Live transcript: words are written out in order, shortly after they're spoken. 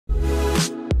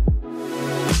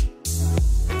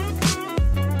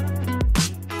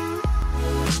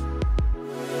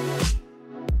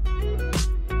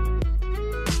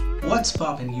What's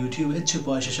poppin' YouTube? It's your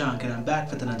boy Shashank and I'm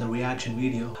back with another reaction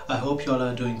video. I hope y'all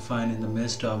are doing fine in the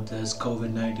midst of this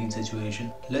COVID-19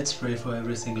 situation. Let's pray for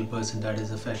every single person that is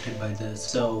affected by this.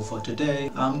 So for today,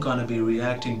 I'm gonna be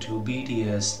reacting to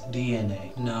BTS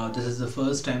DNA. Now this is the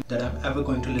first time that I'm ever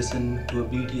going to listen to a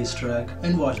BTS track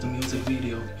and watch the music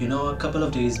video. You know, a couple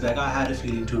of days back I had a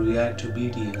feeling to react to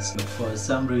BTS, but for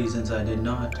some reasons I did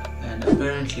not. And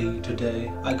apparently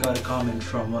today I got a comment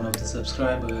from one of the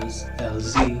subscribers,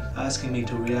 LZ, asking me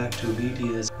to react to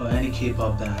BTS or any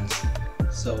K-pop bands.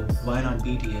 So why not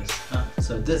BTS? Huh?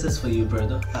 So this is for you,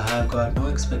 brother. I have got no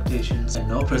expectations and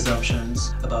no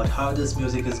presumptions about how this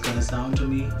music is gonna sound to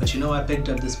me. But you know, I picked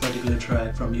up this particular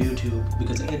track from YouTube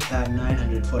because it had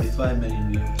 945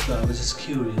 million views. So I was just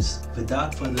curious.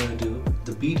 Without further ado,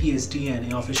 the BTS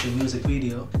DNA official music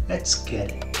video. Let's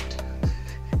get it.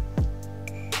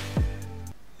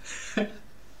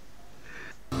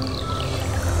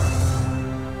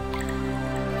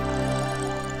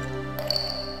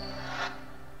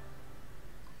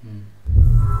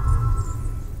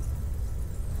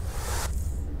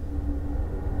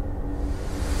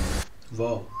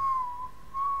 Whoa.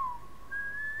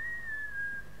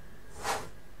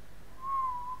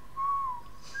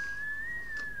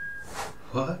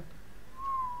 What?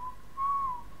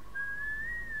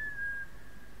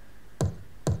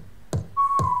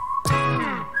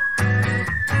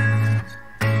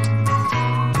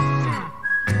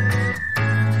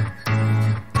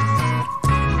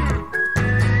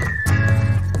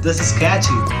 This is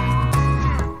catchy.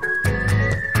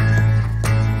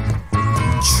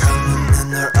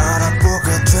 널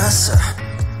알아보게 됐어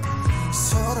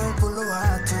서로를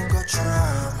불러왔던 것처럼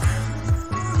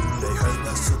내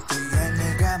혈관 속 뒤에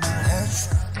네가 말해줘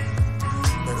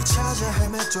내가 찾아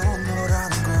헤매도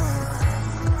너라는 걸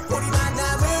우리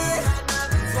만남은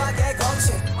수학의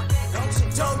공식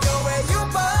종교의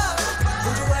유법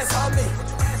우주의 선미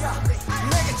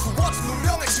내게 주어진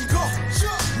운명의 증거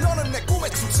너는 내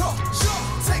꿈의 주처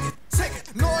Take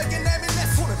it 너에게 내민 내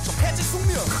손은 좀 해질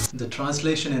숙명. The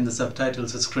translation in the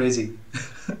subtitles is crazy.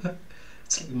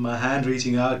 It's like my hand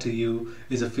reaching out to you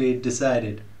is a fate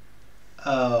decided.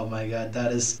 Oh my god,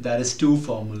 that is too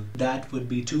formal. That would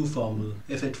be too formal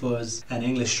if it was an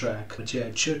English track. But yeah,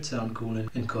 it should sound cool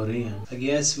in Korean. I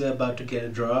guess we're about to get a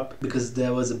drop because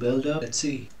there was a build up. Let's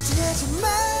see.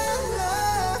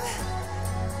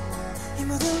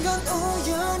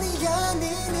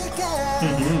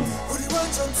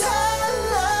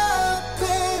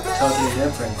 Totally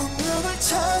different.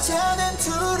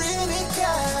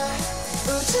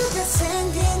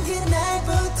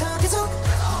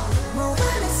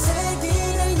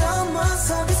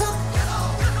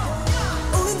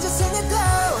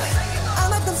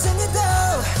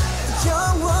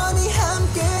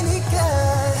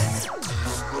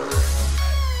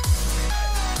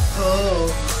 Oh.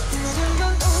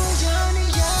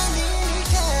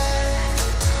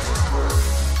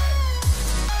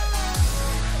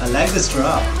 I like this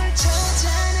drop.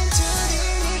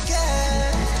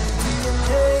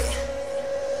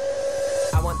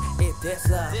 I want it this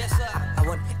love. I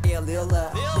want it little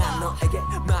love. 난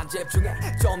너에게만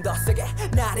집중해 좀 더 세게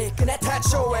나를 꺼내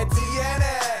태초의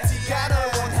DNA가 널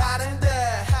원하는데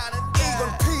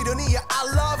이건 필연이야 I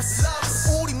love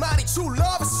it 우리만이 true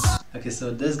love it. Okay,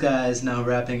 so this guy is now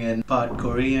rapping in part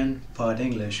Korean, part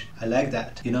English. I like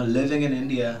that. You know, living in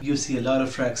India, you see a lot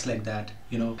of tracks like that.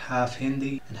 You know, half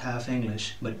Hindi and half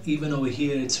English. But even over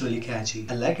here, it's really catchy.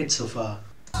 I like it so far.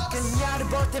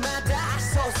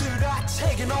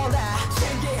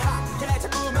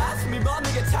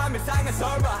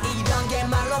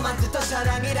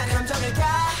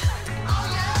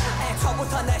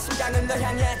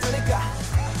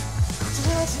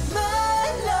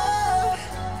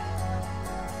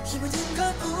 모든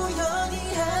건 우연이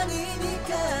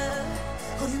아니니까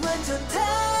우리 완전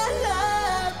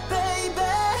달라 baby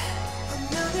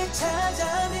운명을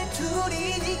찾아낸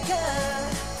둘이니까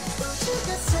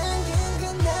우주가 생긴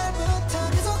그날부터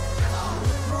계속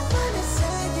몸안의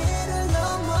세계를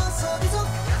넘어서 계속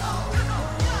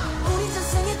우리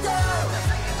전생에도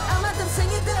아마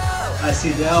땀생에도 I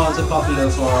see they are also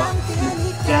popular for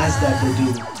the dance that they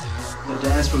do, the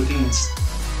dance routines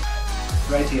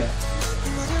right here.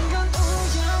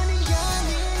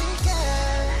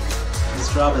 This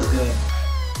drop is good.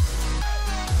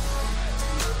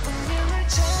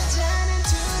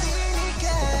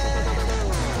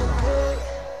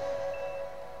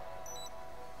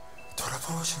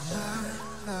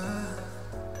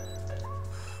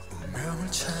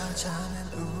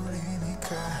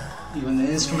 Even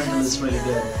the instrumental is really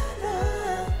good.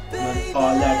 With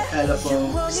all that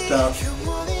LFO stuff,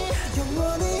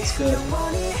 it's good.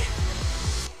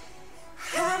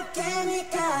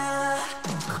 테니까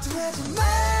걱정하지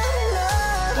말라.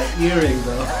 That earring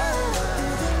though.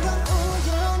 모든 건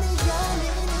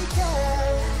우연이니까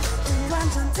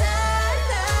완전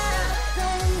달라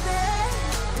baby.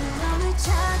 너를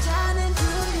찾아낸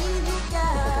둘이니까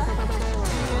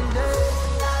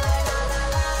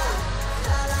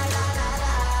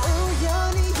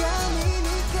우연이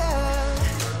아니니까.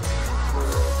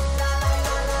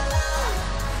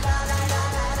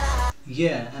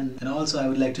 Yeah, and also I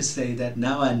would like to say that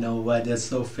now I know why they're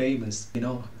so famous. You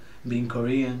know, being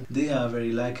Korean, they are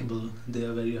very likable, they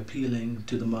are very appealing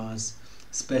to the mass,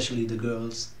 especially the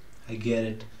girls. I get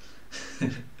it.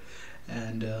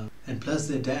 And plus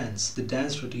their dance, the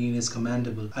dance routine is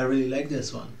commendable. I really like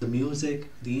this one. The music,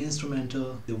 the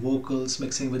instrumental, the vocals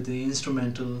mixing with the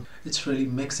instrumental, it's really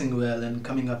mixing well and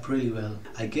coming up really well.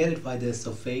 I get it why they're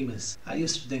so famous. I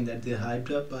used to think that they're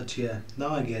hyped up, but yeah,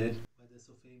 now I get it why they're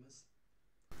so famous.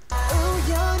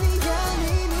 우연이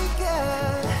아니니까.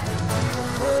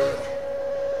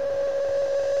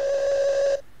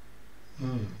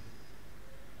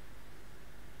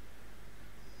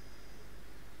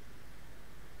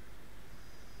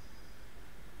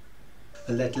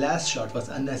 Well, that last shot was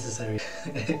unnecessary.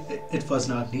 It was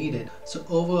not needed. So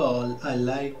overall, I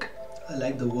like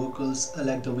the vocals, I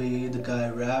like the way the guy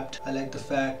rapped, I like the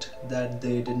fact that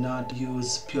they did not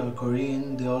use pure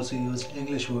Korean, they also used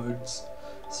English words.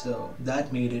 So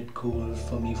that made it cool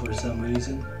for me for some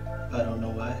reason. I don't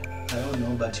know why. I don't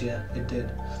know, but yeah, it did.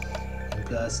 And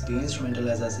plus the instrumental,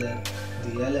 as I said,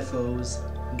 the LFOs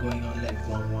going on like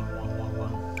one,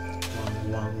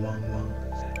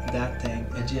 that thing.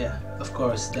 And yeah, of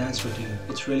course, dance routine,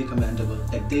 it's really commendable.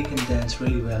 Like they can dance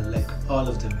really well, like all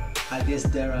of them. I guess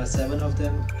there are 7 of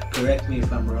them, correct me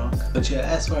if I'm wrong. But yeah,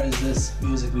 as far as this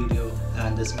music video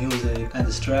and this music and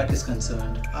this track is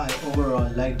concerned, I overall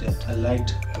liked it. I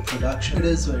liked the production. It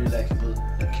is very likable.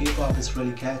 The K-pop is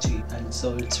really catchy, and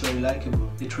so it's very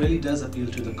likable. It really does appeal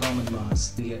to the common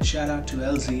mass. Yeah, shout out to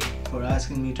LZ for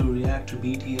asking me to react to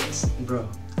BTS. Bro,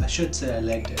 I should say I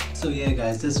liked it. So yeah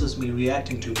guys, this was me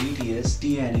reacting to BTS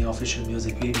DNA official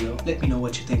music video. Let me know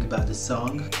what you think about this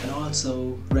song, and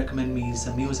also recommend me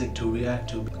some music to react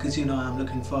to, because you know I'm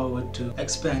looking forward to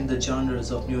expand the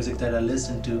genres of music that I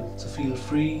listen to. So feel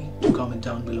free to comment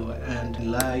down below and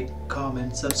like,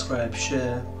 comment, subscribe,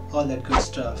 share, all that good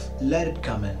stuff. Let it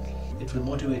come in. It will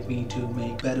motivate me to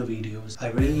make better videos. I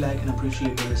really like and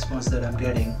appreciate the response that I'm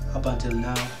getting up until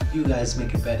now. You guys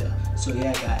make it better. So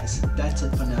yeah guys, that's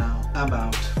it for now. I'm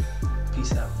out.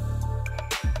 Peace out.